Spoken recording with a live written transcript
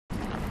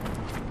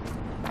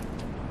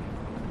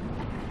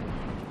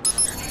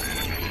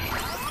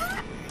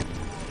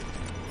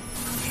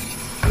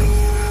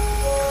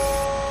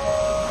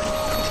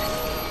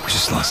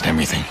just lost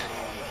everything.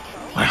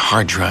 My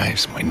hard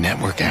drives, my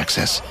network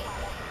access.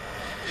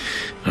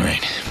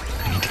 Alright,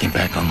 I need to get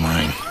back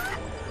online.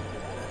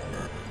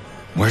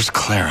 Where's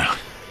Clara?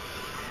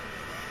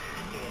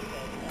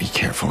 Be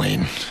careful,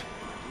 Aiden.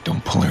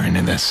 Don't pull her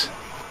into this.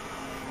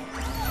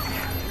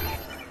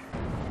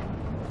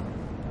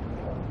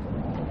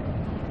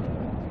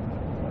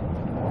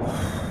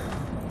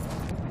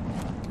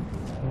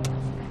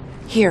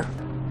 Here.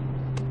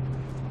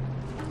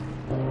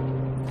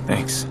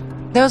 Thanks.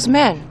 Those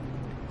men.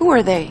 Who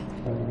are they?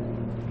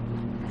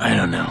 I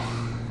don't know.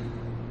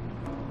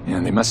 Yeah,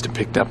 they must have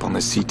picked up on the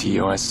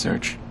CTOS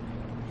search.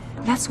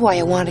 That's why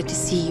I wanted to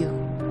see you.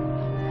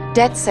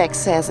 DedSec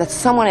says that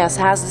someone else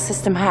has the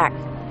system hacked.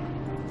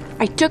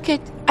 I took it,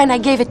 and I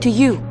gave it to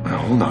you. Now,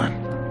 hold on.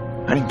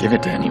 I didn't give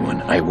it to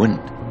anyone. I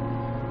wouldn't.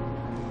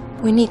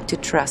 We need to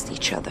trust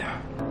each other.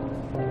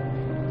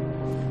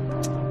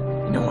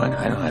 You know what?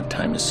 I don't have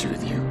time to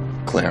soothe you,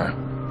 Clara.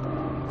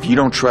 If you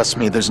don't trust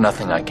me, there's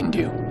nothing I can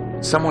do.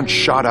 Someone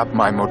shot up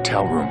my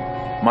motel room.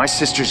 My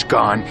sister's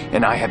gone,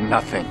 and I have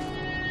nothing.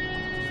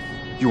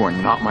 You are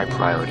not my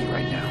priority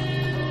right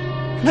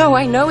now. No,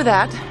 I know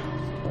that.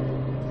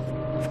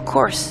 Of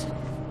course.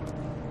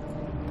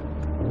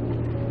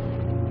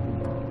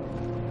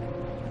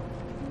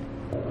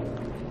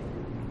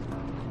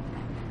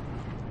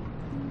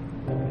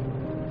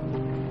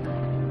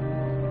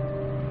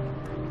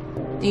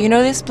 Do you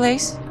know this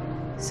place?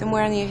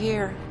 Somewhere near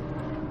here.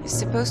 It's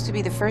supposed to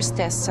be the first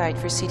test site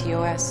for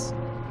CTOS.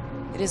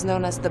 It is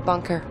known as the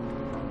bunker.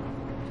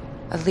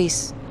 At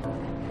least,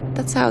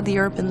 that's how the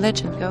urban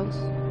legend goes.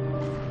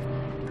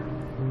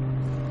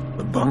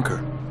 The bunker?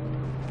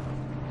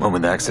 One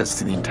with access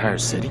to the entire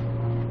city?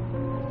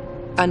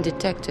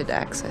 Undetected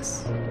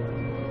access.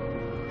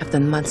 I've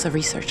done months of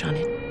research on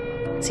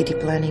it. City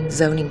planning,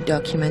 zoning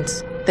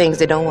documents, things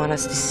they don't want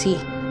us to see.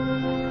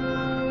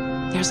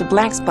 There's a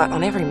blank spot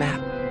on every map.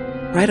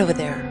 Right over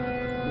there.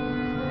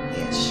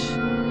 Ish.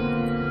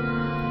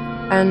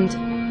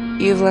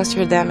 And you've lost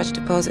your damage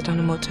deposit on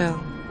a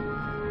motel.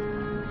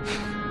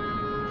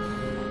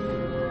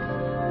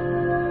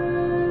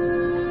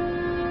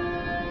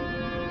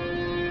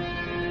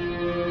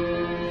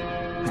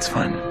 It's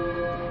fine.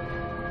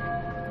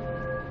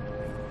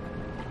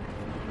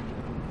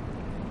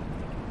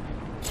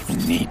 We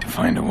need to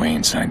find a way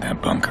inside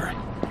that bunker.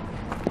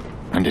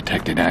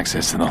 Undetected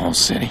access to the whole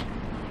city.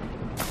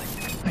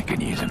 I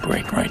could use a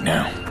break right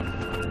now.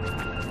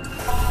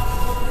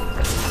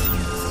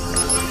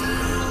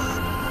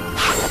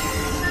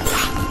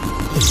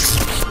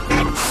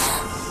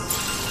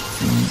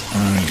 Who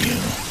are you?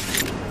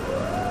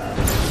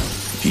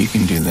 If you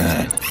can do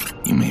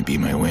that, you may be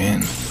my way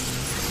in.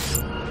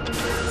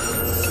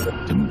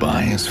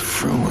 Tobias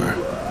Frewer.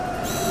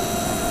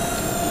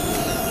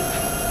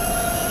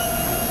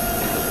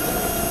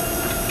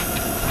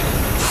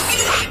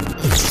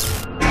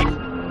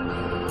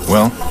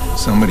 Well,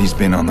 somebody's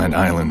been on that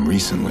island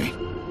recently.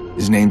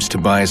 His name's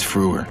Tobias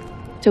Frewer.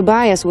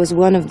 Tobias was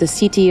one of the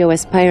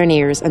CTOS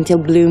pioneers until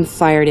Bloom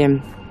fired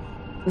him.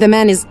 The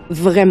man is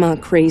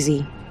vraiment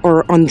crazy,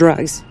 or on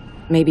drugs,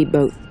 maybe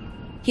both.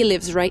 He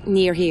lives right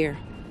near here.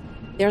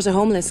 There's a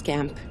homeless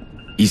camp.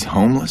 He's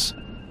homeless?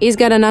 He's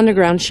got an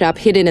underground shop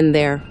hidden in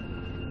there.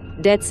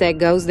 DedSec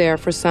goes there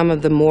for some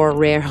of the more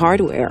rare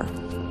hardware.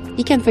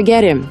 You can't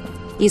forget him.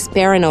 He's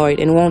paranoid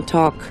and won't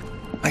talk.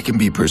 I can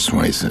be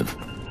persuasive.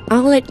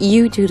 I'll let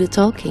you do the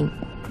talking.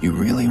 You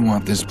really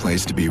want this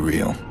place to be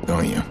real,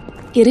 don't you?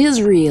 It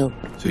is real.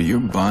 So you're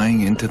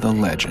buying into the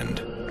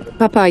legend.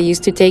 Papa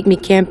used to take me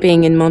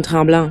camping in Mont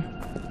Tremblant.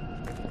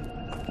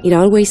 He'd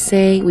always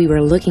say we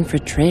were looking for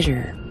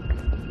treasure.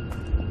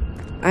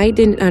 I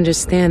didn't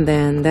understand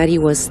then that he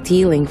was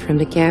stealing from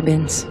the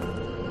cabins.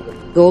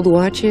 Gold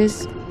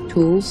watches,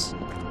 tools.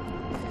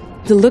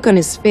 The look on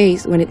his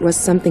face when it was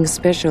something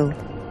special.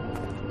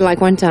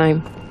 Like one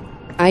time,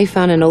 I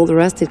found an old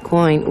rusted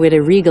coin with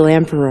a regal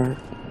emperor.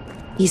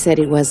 He said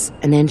it was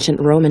an ancient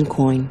Roman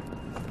coin.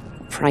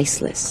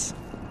 Priceless.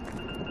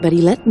 But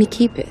he let me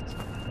keep it.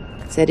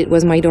 Said it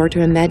was my door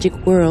to a magic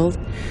world,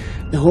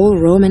 the whole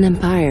Roman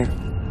Empire.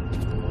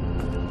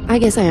 I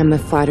guess I am my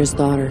father's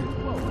daughter.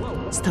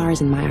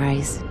 Stars in my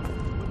eyes.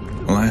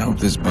 Well, I hope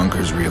this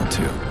bunker's real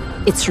too.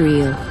 It's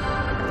real.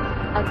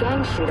 A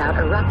gang shootout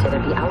erupted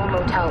at the Owl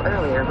Motel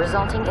earlier,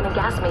 resulting in a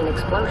gas main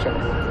explosion.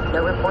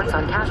 No reports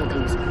on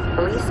casualties.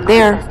 Police are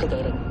There.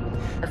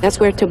 investigating. That's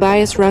where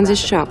Tobias runs his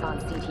shop.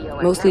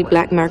 Mostly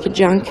black market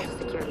junk.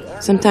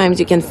 Sometimes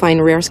you can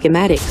find rare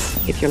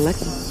schematics, if you're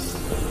lucky.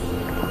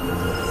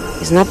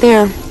 He's not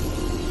there.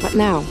 What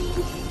now?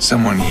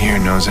 Someone here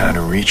knows how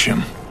to reach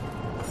him.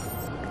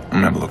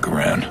 I'm gonna have a look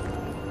around.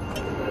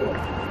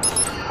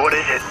 What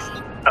is it?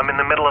 I'm in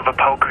the middle of a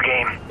poker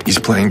game. He's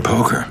playing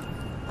poker.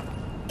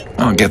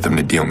 I'll get them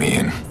to deal me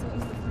in.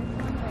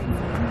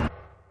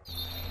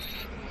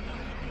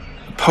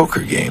 A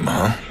poker game,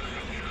 huh?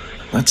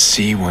 Let's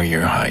see where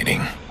you're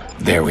hiding.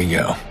 There we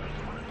go.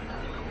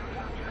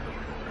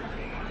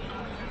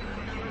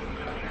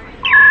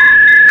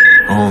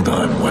 Hold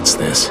on, what's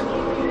this?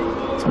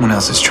 Someone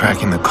else is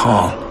tracking the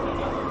call.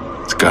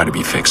 gotta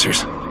be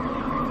fixers.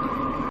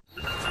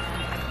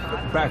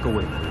 Back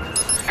away.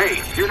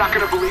 Hey, you're not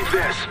gonna believe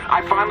this.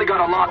 I finally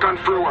got a lock on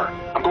Frewer.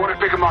 I'm going to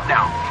pick him up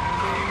now.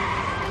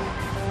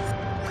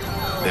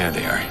 There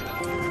they are.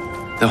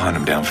 They'll hunt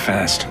him down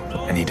fast.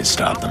 I need to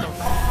stop them.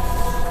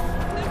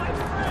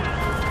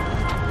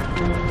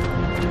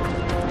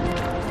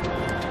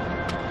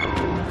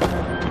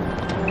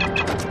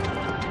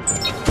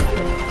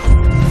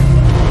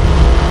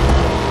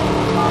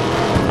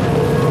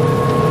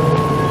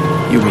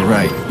 You were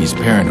right. He's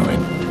paranoid.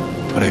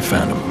 But I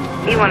found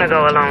him. You want to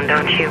go alone,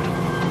 don't you?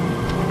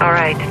 All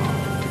right.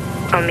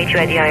 I'll meet you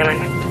at the island.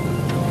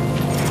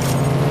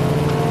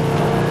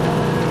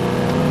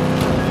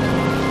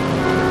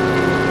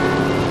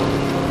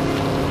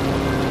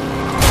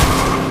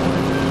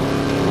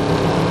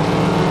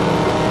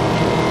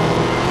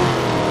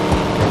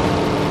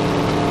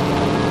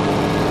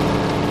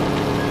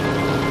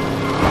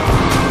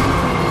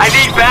 I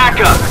need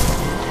backup.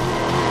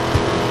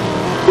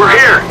 We're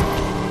here.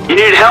 You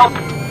need help?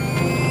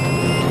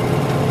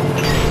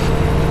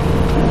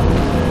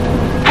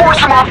 Force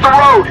him off the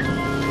road!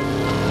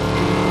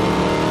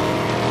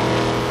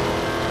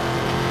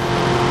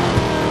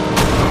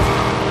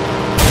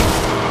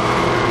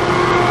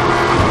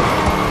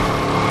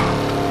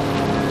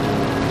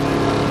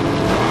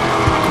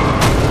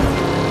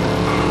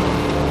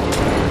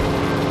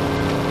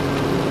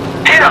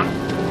 Hit him!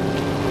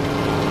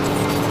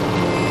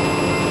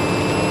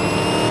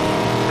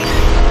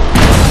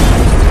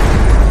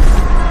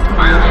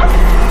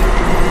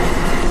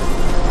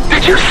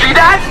 Did you see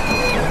that?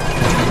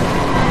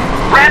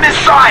 Ram his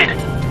side!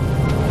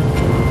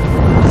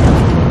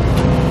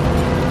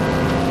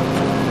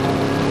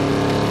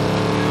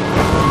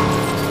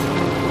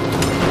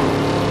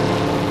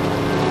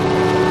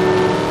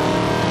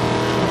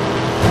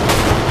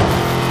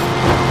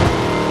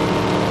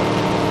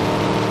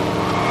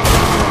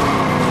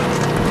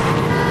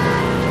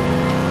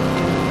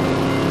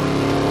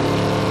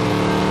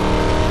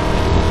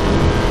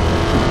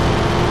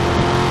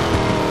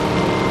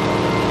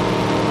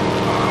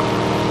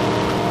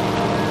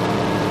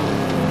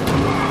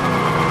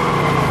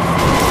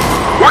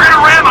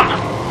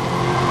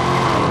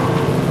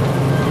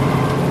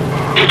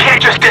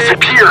 Just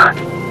disappear!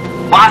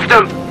 Lost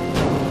him!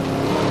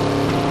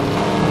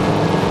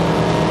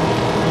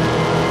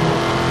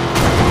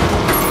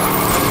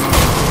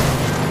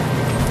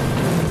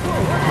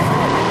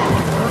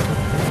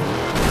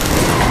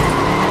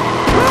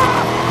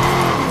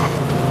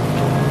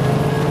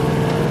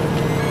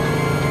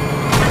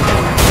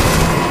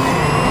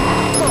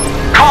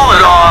 Call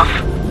it off!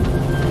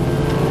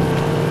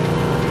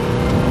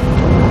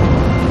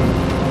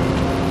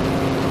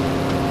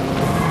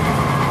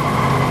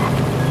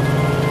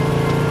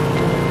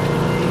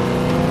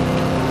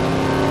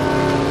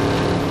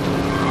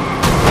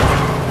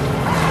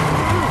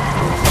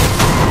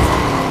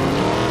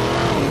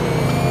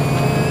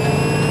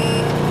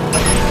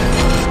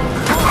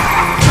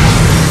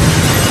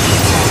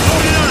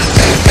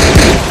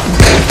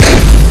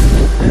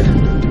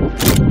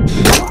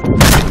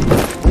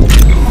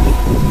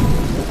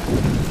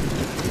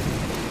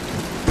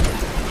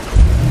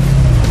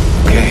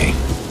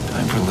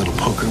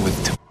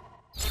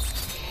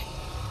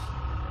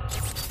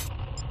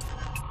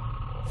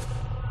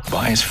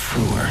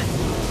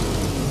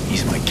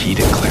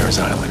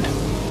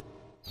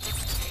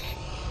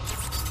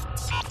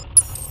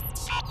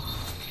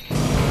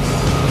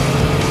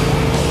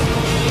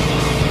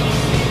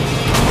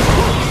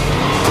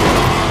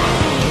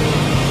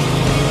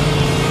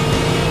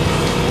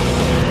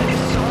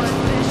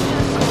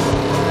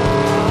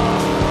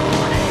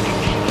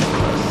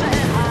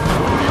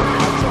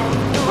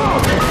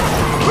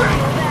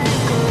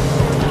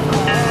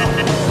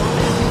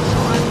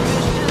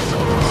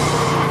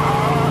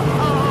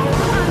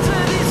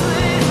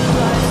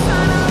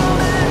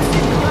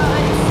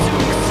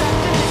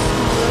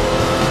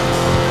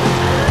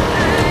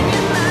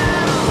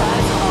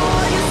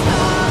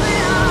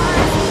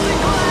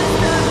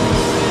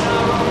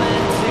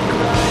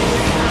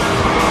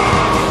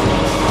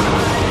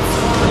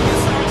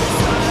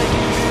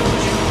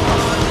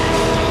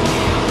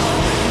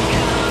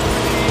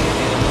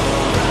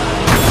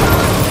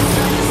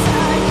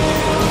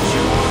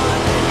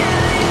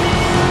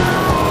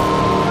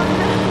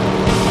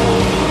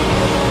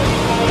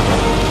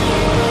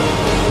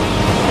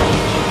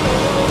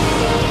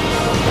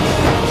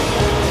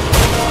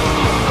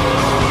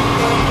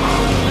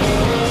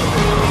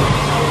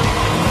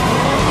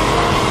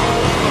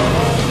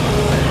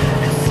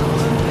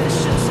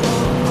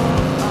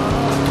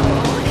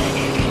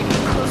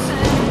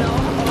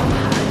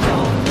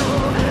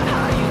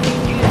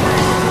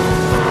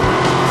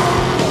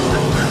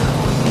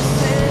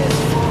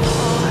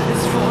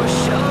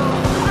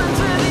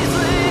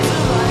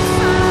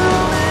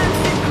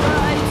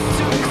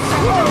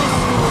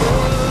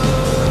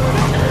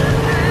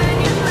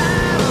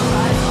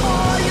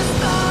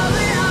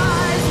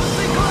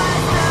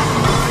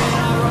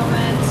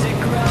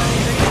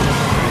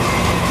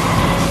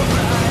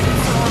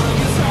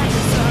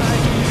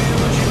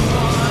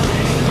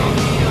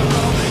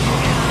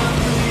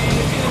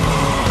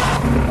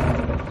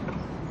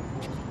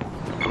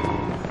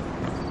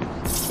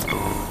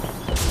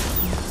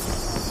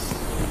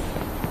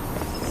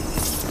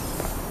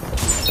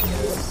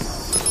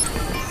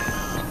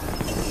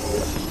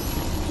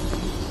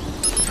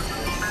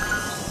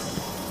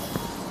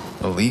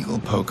 Illegal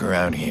poker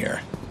out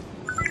here.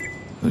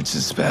 Who'd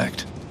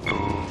suspect?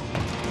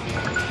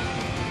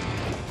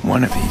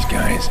 One of these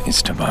guys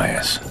is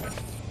Tobias.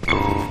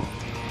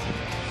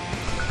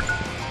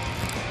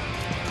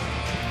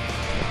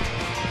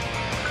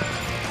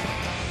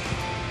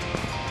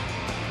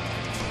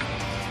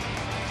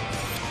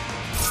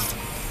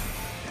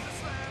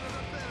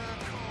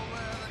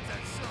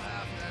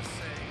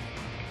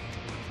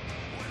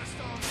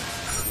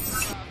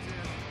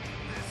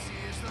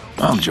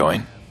 I'll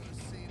join.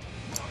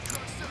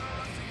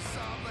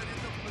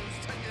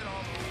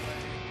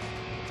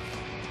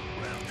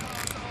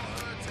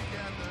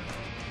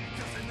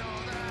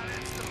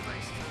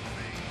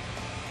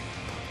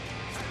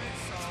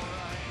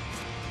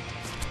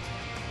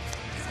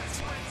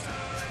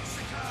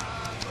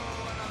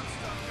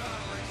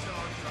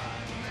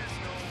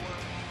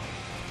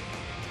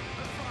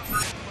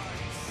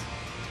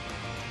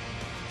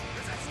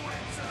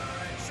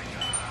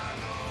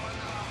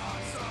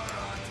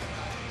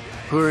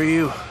 Who are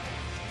you?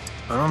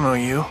 I don't know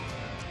you.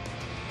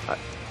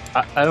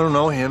 I don't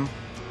know him.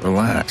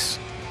 Relax.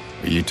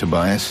 Are you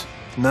Tobias?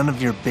 None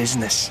of your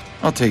business.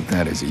 I'll take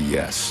that as a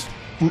yes.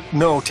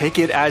 No, take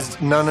it as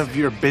none of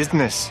your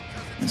business.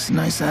 It's a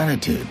nice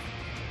attitude.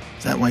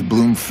 Is that why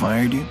Bloom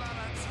fired you?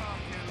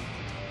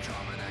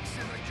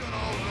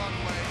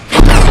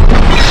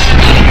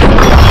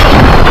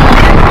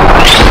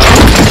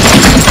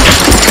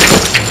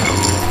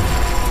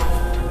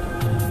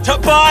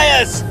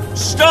 Tobias!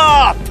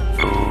 Stop!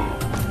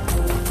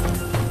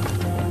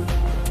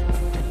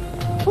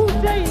 Who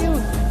dare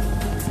you?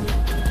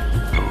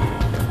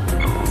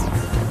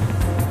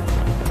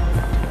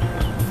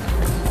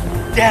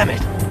 Damn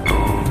it!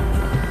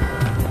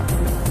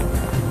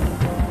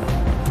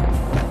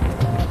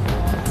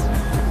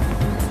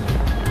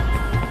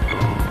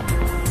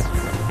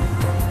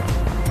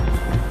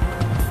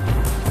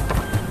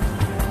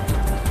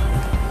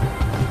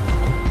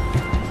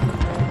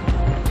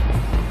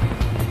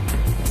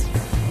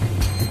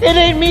 It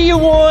ain't me you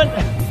want!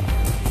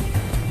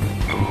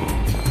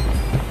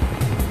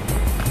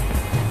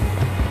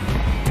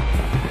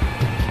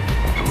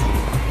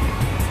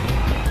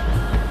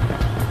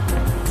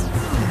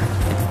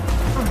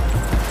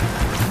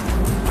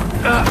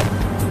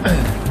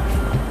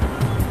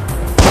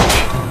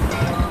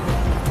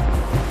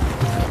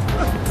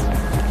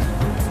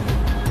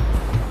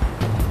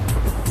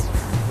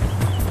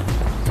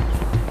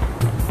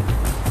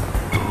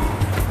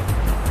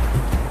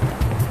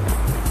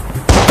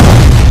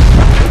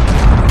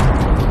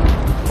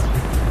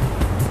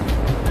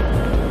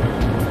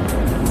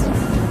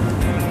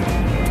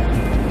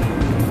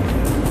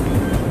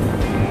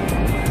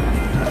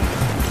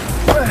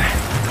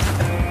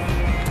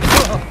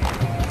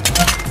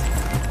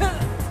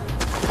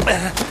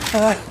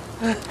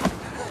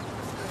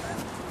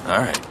 All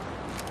right.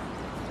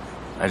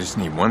 I just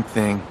need one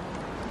thing,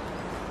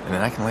 and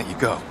then I can let you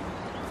go.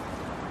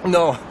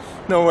 No,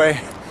 no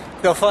way.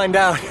 They'll find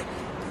out.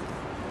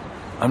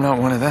 I'm not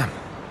one of them.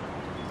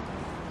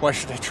 Why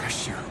should I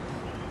trust you?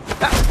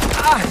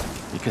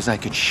 Because I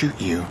could shoot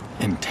you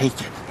and take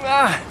it.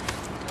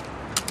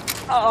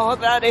 Oh,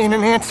 that ain't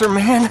an answer,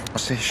 man.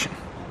 Conversation.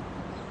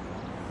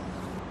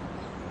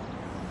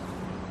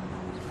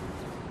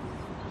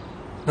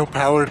 No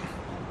power.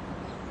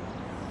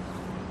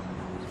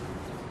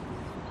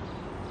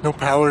 No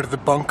power to the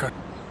bunker.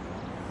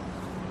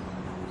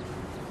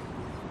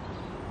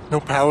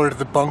 No power to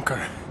the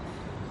bunker.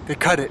 They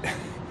cut it.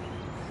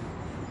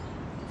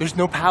 There's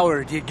no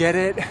power, do you get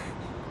it?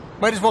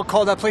 Might as well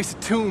call that place a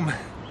tomb.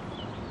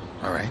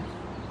 All right.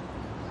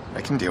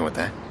 I can deal with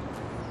that.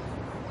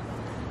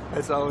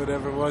 That's all it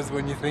ever was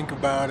when you think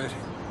about it.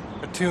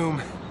 A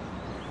tomb.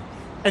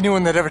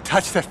 Anyone that ever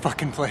touched that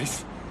fucking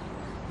place.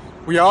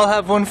 We all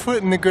have one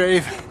foot in the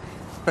grave,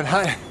 but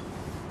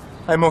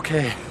I'm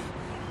okay.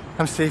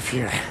 I'm safe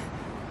here.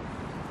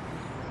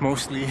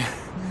 Mostly.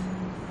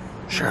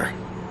 Sure.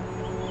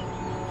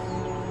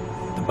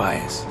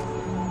 Tobias.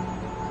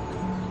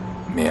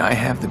 May I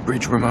have the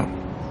bridge remote?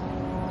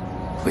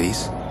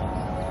 Please?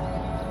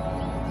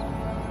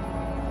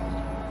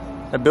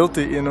 I built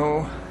it, you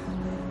know.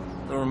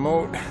 The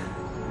remote.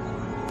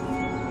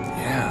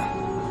 Yeah.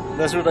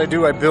 That's what I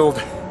do, I build.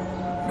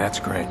 That's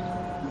great.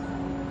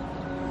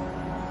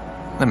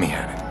 Let me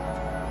have it.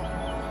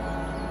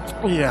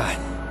 Yeah.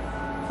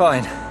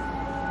 Fine.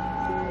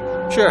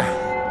 Sure.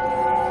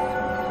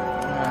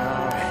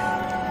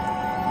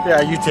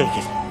 Yeah, you take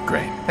it.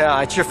 Great.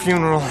 Yeah, it's your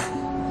funeral.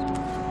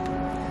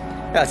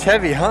 Yeah, it's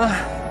heavy, huh?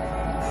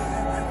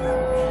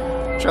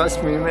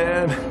 Trust me,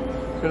 man.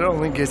 It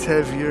only gets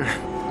heavier.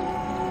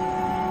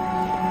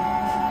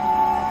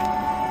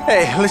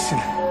 Hey, listen.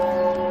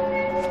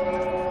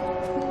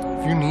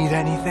 If you need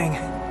anything,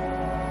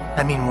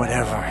 I mean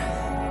whatever,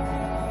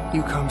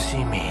 you come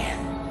see me.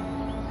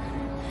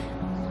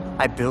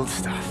 I build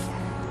stuff.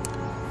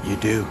 You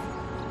do.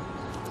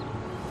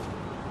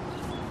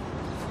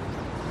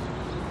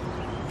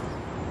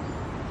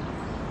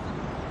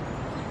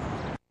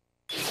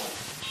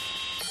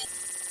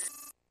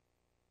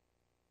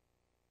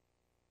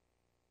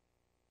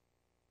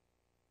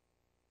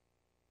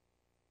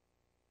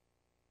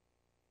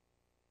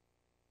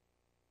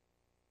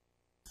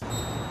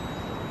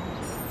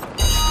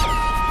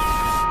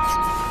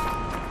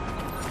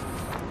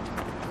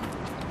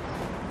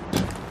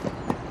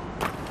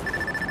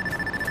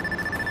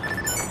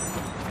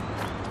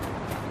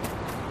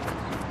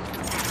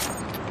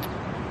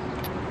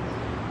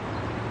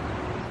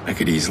 I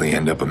could easily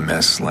end up a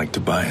mess like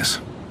Tobias.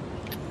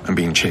 I'm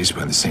being chased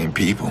by the same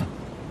people.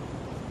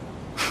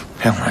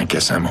 Hell, I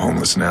guess I'm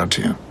homeless now,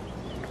 too.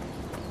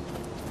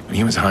 But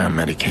he was high on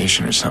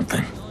medication or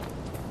something.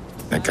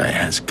 That guy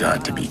has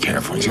got to be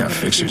careful. He's got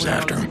fixers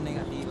after him.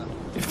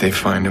 If they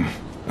find him,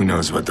 who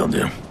knows what they'll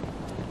do.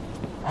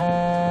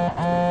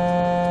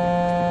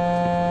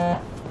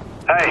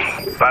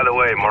 Hey, by the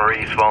way,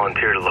 Maurice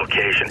volunteered a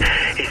location.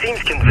 He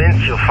seems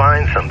convinced you'll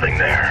find something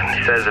there.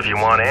 He says if you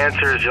want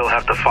answers, you'll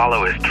have to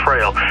follow his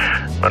trail.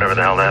 Whatever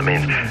the hell that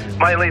means.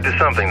 Might lead to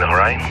something, though,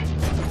 right?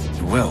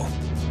 He will.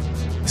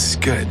 This is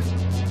good.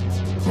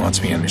 He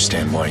wants me to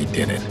understand why he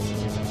did it.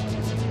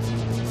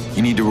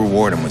 You need to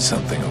reward him with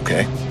something,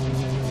 okay?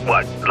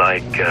 What,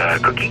 like a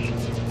cookie?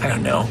 I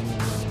don't know.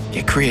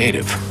 Get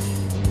creative.